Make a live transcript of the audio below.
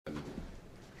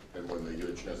and when they get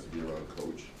a chance to be around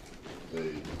coach,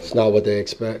 it's not what they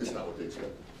expect. It's not what they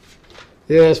expect.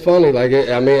 Yeah, it's funny. Like,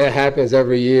 it happens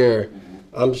every year.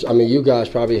 I mean, you guys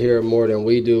probably hear it more than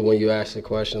we do when you ask the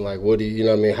question, like, what do you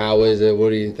know what I mean? How is it? What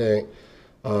do you think?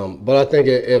 But I think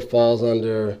it falls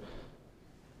under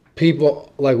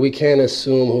people, like, we can't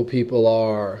assume who people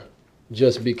are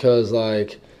just because,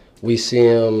 like, we see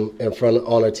them in front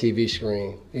on a TV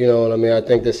screen. You know what I mean? I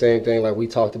think the same thing, like we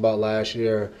talked about last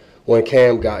year when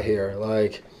Cam got here.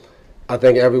 Like, I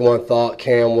think everyone thought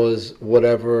Cam was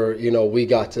whatever, we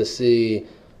got to see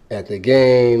at the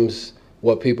games,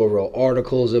 what people wrote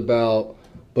articles about.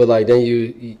 But, like, then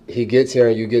he gets here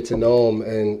and you get to know him.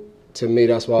 And to me,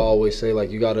 that's why I always say,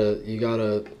 like, you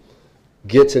gotta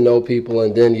get to know people,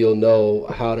 and then you'll know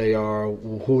how they are,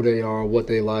 who they are, what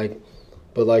they like.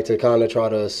 But, like, to kind of try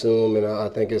to assume, and I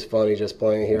think it's funny just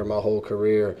playing here my whole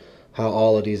career, how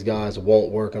all of these guys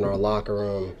won't work in our locker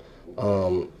room.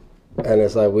 And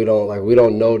it's like we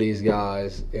don't know these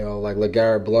guys. Like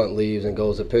LeGarrette Blount leaves and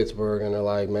goes to Pittsburgh, and they're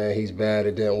like, man, he's bad.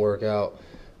 It didn't work out.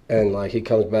 And, like, he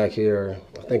comes back here,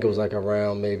 I think it was like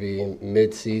around maybe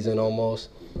mid-season almost,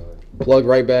 plugged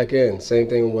right back in. Same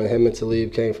thing when him and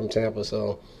Talib came from Tampa.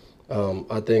 So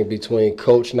I think between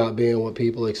coach not being what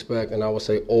people expect, and I would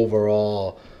say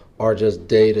overall are just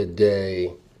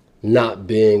day-to-day not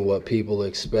being what people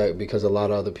expect, because a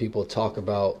lot of other people talk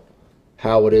about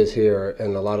how it is here,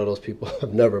 and a lot of those people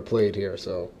have never played here.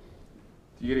 So,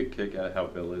 do you get a kick at how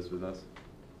Bill is with us?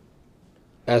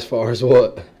 As far as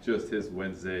what? Just his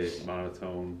Wednesday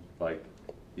monotone, like,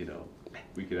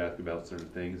 we could ask about certain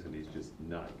things, and he's just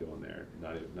not going there,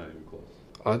 not even close.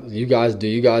 Do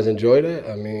you guys enjoy that?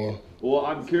 I mean, well,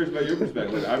 I'm curious about your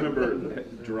perspective. I remember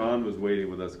Duran was waiting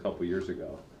with us a couple years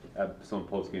ago at some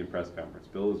post-game press conference.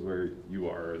 Bill is where you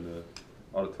are in the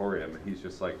auditorium, and he's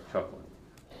just like chuckling.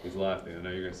 He's laughing. I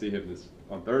know you're going to see him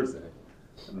on Thursday.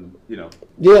 And,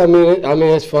 Yeah, I mean,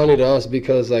 it's funny to us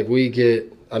because, like,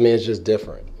 it's just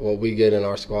different what we get in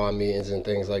our squad meetings and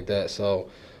things like that.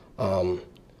 So, but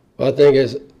I think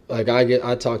it's like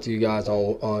I talk to you guys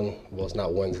on well, it's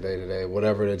not Wednesday today,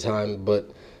 whatever the time, but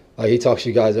like he talks to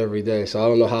you guys every day. So I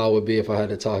don't know how it would be if I had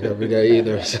to talk every day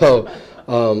either. So,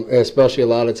 and especially a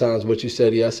lot of times what you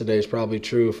said yesterday is probably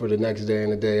true for the next day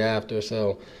and the day after.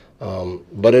 So.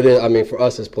 But it is, I mean, for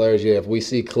us as players, yeah, if we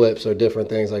see clips or different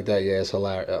things like that, yeah, it's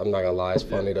hilarious. I'm not going to lie, it's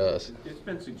funny to us. It's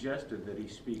been suggested that he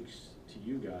speaks to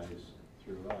you guys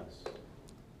through us,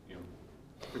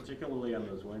 particularly on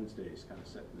those Wednesdays, kind of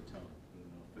setting the tone.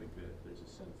 I think that there's a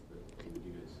sense that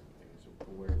you guys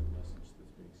are aware of the message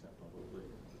that's being sent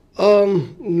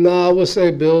publicly. No, I would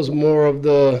say Bill's more of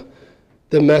the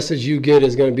message you get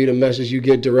is going to be the message you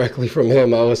get directly from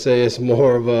him. I would say it's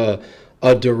more of a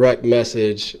direct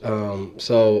message.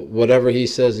 So whatever he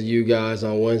says to you guys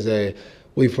on Wednesday,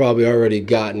 we've probably already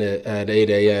gotten it at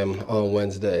 8 a.m. on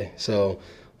Wednesday. So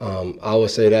I would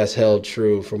say that's held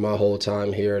true for my whole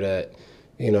time here, that,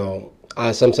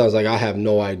 I sometimes, like, I have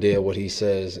no idea what he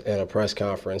says in a press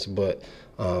conference, but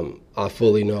I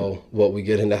fully know what we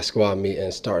get in that squad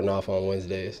meeting starting off on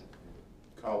Wednesdays.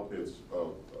 Kyle Pitts,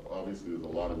 obviously there's a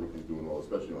lot of rookies doing well,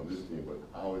 especially on this team, but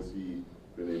how has he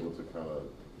been able to kind of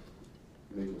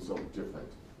make himself different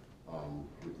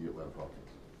with the Atlanta Falcons?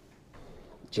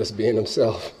 Just being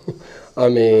himself. I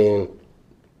mean,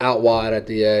 out wide at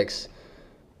the X,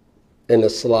 in the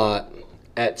slot,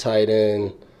 at tight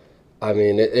end. I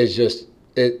mean,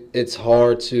 it's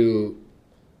hard to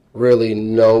really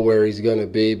know where he's going to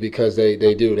be, because they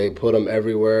put him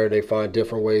everywhere. They find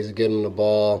different ways to get him the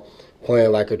ball,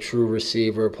 playing like a true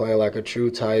receiver, playing like a true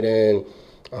tight end.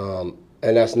 And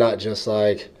that's not just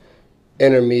like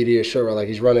intermediate short, like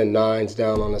he's running nines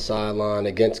down on the sideline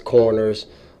against corners,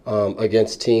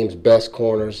 against teams' best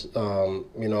corners.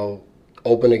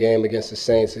 Open the game against the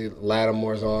Saints.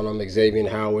 Lattimore's on him, Xavier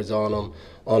Howard's on him,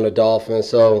 on the Dolphins.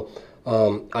 So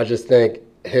I just think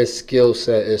his skill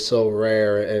set is so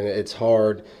rare, and it's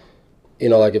hard.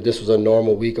 Like if this was a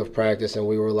normal week of practice and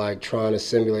we were like trying to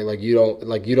simulate,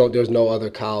 there's no other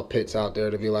Kyle Pitts out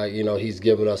there to be like, he's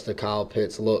giving us the Kyle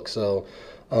Pitts look. So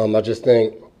I just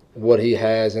think what he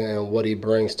has and what he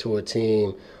brings to a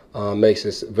team makes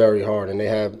this very hard. And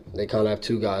they kind of have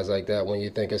two guys like that. When you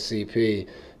think of CP,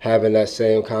 having that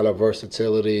same kind of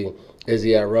versatility, is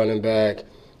he at running back?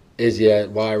 Is he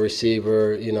at wide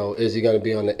receiver? Is he going to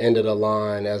be on the end of the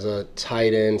line as a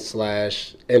tight end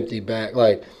 / empty back?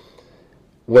 Like,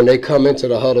 when they come into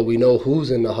the huddle, we know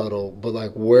who's in the huddle, but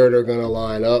like where they're going to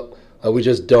line up, we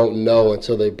just don't know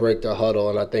until they break the huddle.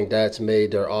 And I think that's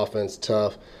made their offense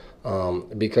tough.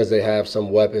 Because they have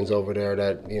some weapons over there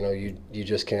that you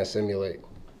just can't simulate.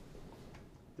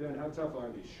 Dan, how tough are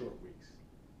these short weeks?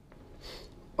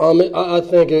 I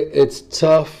think it's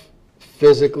tough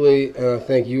physically, and I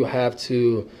think you have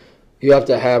to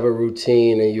have a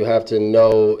routine, and you have to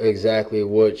know exactly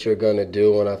what you're going to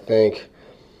do. And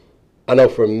I know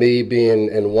for me, being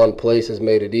in one place has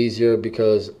made it easier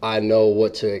because I know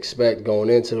what to expect going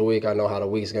into the week. I know how the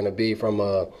week's going to be from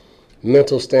a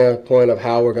mental standpoint of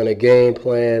how we're going to game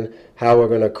plan, how we're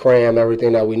going to cram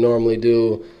everything that we normally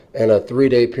do in a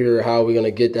 3-day period, how are we going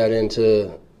to get that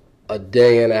into a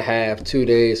day and a half, 2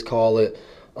 days, call it.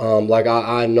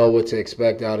 I know what to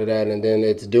expect out of that, and then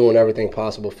it's doing everything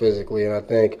possible physically. And I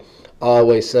think I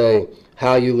always say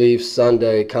how you leave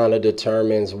Sunday kind of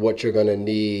determines what you're going to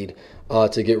need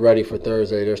to get ready for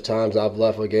Thursday. There's times I've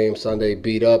left a game Sunday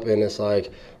beat up, and it's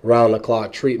like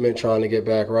round-the-clock treatment trying to get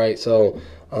back right. So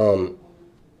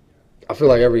I feel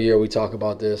like every year we talk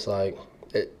about this, like,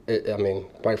 I mean,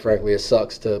 quite frankly, it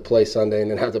sucks to play Sunday and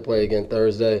then have to play again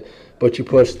Thursday. But you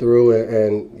push through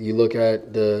and you look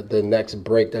at the next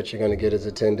break that you're going to get is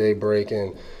a 10-day break,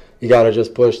 and you got to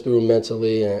just push through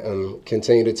mentally and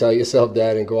continue to tell yourself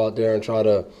that and go out there and try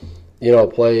to,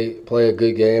 play a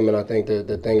good game. And I think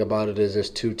the thing about it is there's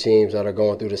two teams that are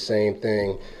going through the same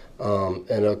thing, and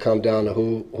it'll come down to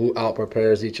who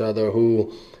out-prepares each other,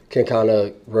 who can kind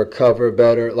of recover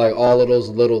better. Like all of those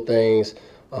little things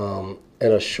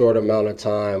in a short amount of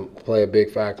time play a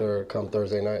big factor come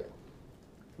Thursday night.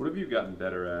 What have you gotten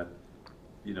better at,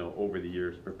 over the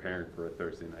years preparing for a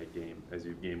Thursday night game as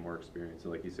you've gained more experience?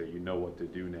 And like you say, you know what to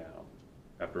do now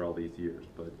after all these years.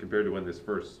 But compared to when this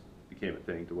first became a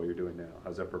thing to what you're doing now,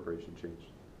 how's that preparation changed?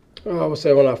 Well, I would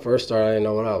say when I first started, I didn't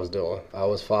know what I was doing. I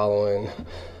was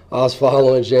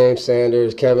following James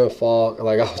Sanders, Kevin Falk.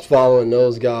 Like, I was following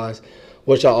those guys,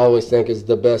 which I always think is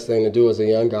the best thing to do as a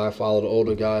young guy, follow the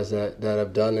older guys that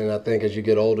have done it. And I think as you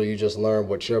get older, you just learn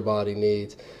what your body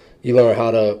needs. You learn how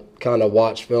to kind of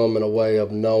watch film in a way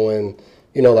of knowing,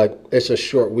 like it's a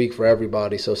short week for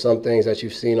everybody. So some things that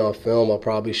you've seen on film will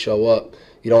probably show up.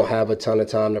 You don't have a ton of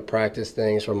time to practice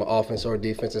things from an offense or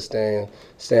defensive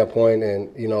standpoint.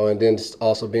 And, and then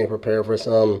also being prepared for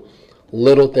some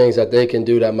little things that they can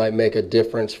do that might make a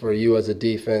difference for you as a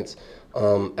defense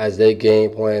as they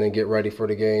game plan and get ready for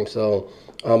the game. So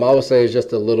I would say it's just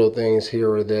the little things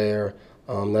here or there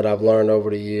that I've learned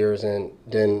over the years, and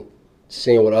then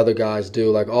seeing what other guys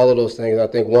do, like all of those things. I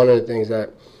think one of the things that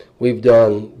we've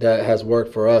done that has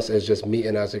worked for us is just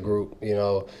meeting as a group.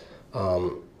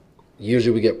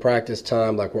 Usually we get practice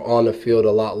time, like we're on the field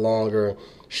a lot longer.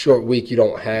 Short week, you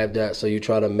don't have that, so you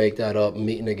try to make that up,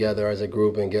 meeting together as a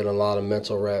group and getting a lot of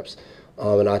mental reps.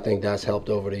 And I think that's helped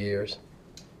over the years.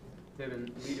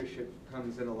 Devin, leadership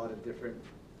comes in a lot of different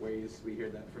ways. We hear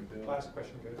that from Bill. Last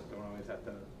question, guys. Don't always have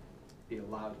to be a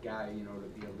loud guy,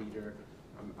 to be a leader.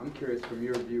 I'm curious from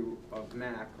your view of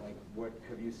Mac, like what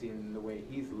have you seen in the way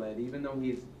he's led, even though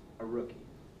he's a rookie?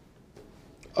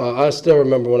 I still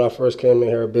remember when I first came in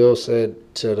here, Bill said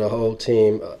to the whole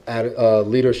team,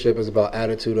 leadership is about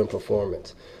attitude and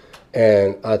performance.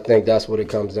 And I think that's what it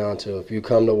comes down to. If you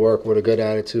come to work with a good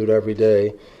attitude every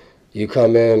day, you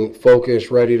come in focused,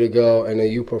 ready to go, and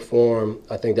then you perform,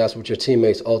 I think that's what your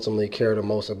teammates ultimately care the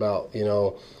most about.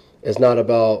 It's not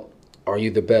about, are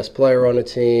you the best player on the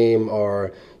team,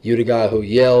 or you the guy who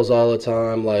yells all the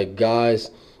time? Like guys,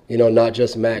 not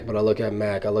just Mac, but I look at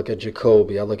Mac, I look at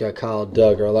Jacoby, I look at Kyle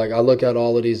Duggar. Like I look at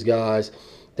all of these guys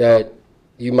that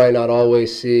you might not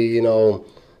always see,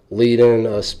 leading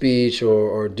a speech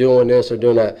or doing this or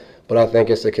doing that. But I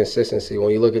think it's the consistency. When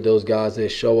you look at those guys, they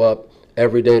show up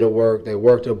every day to work. They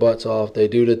work their butts off. They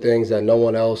do the things that no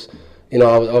one else,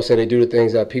 I would say they do the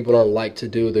things that people don't like to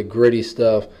do, the gritty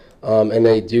stuff. And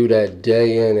they do that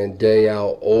day in and day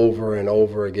out over and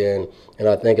over again. And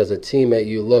I think as a teammate,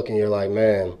 you look and you're like,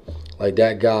 man, like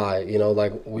that guy,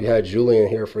 like we had Julian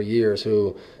here for years,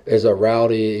 who is a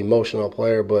rowdy, emotional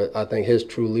player, but I think his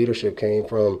true leadership came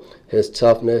from his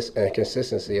toughness and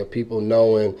consistency of people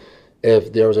knowing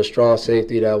if there was a strong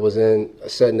safety that was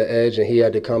setting the edge and he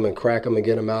had to come and crack him and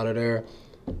get him out of there,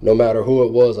 no matter who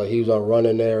it was, like he was going to run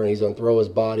in there and he's going to throw his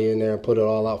body in there and put it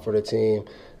all out for the team.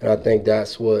 And I think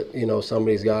that's what, some of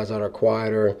these guys that are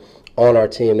quieter on our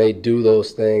team, they do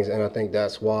those things. And I think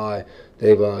that's why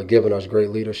they've given us great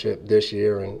leadership this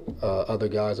year and other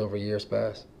guys over years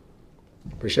past.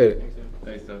 Appreciate it.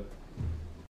 Thanks, Doug.